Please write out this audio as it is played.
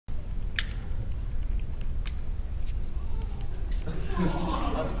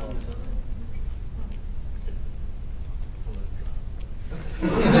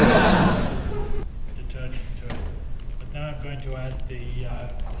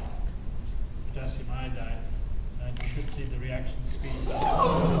potassium iodide, and you should see the reaction speeds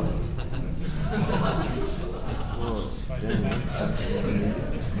up. Quite dramatic.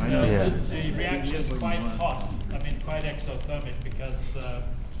 The reaction is quite hot, quite exothermic, because the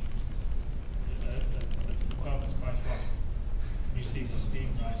foam is quite hot. You see the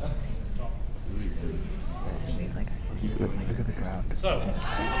steam rising from the top. Look at the ground. So,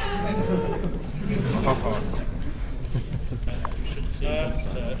 you should see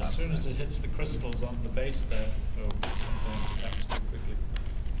that as soon as it hits the crystals on the base there, sometimes it happens too quickly.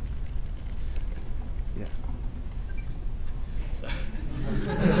 Yeah. So,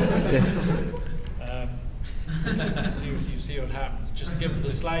 you see what happens. Just give it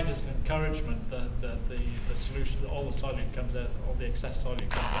the slightest encouragement that the solution, all the solid comes out, all the excess solid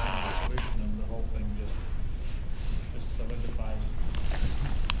comes out of the solution, and the whole thing just solidifies.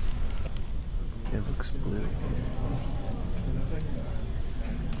 It looks blue.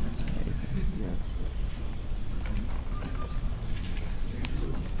 That's amazing. Yeah.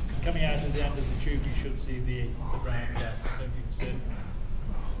 Coming out of the end of the tube, you should see the brown gas. I don't know if you can see it.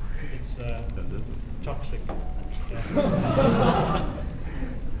 It's toxic.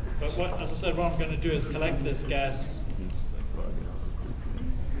 But as I said, what I'm going to do is collect this gas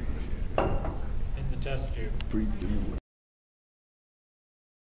in the test tube.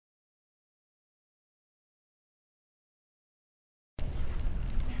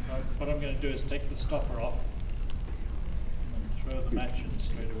 What I'm going to do is take the stopper off and throw the match in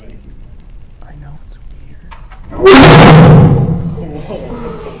straight away. I know, it's weird.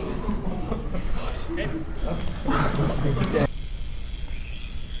 Okay.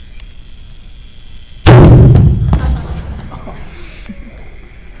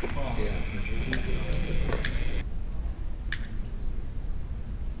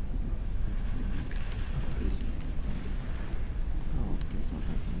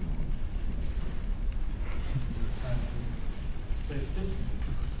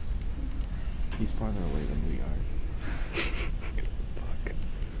 He's farther away than we are. Fuck.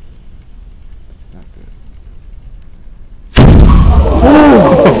 That's not good.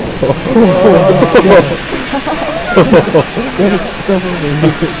 That is so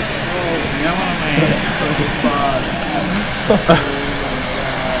amazing.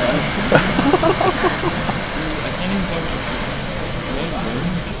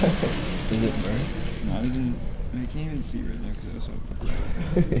 Is it burnt? No, I can't even see right now because it was so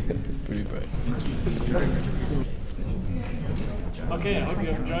pretty bright. Okay, I hope you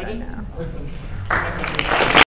enjoyed it.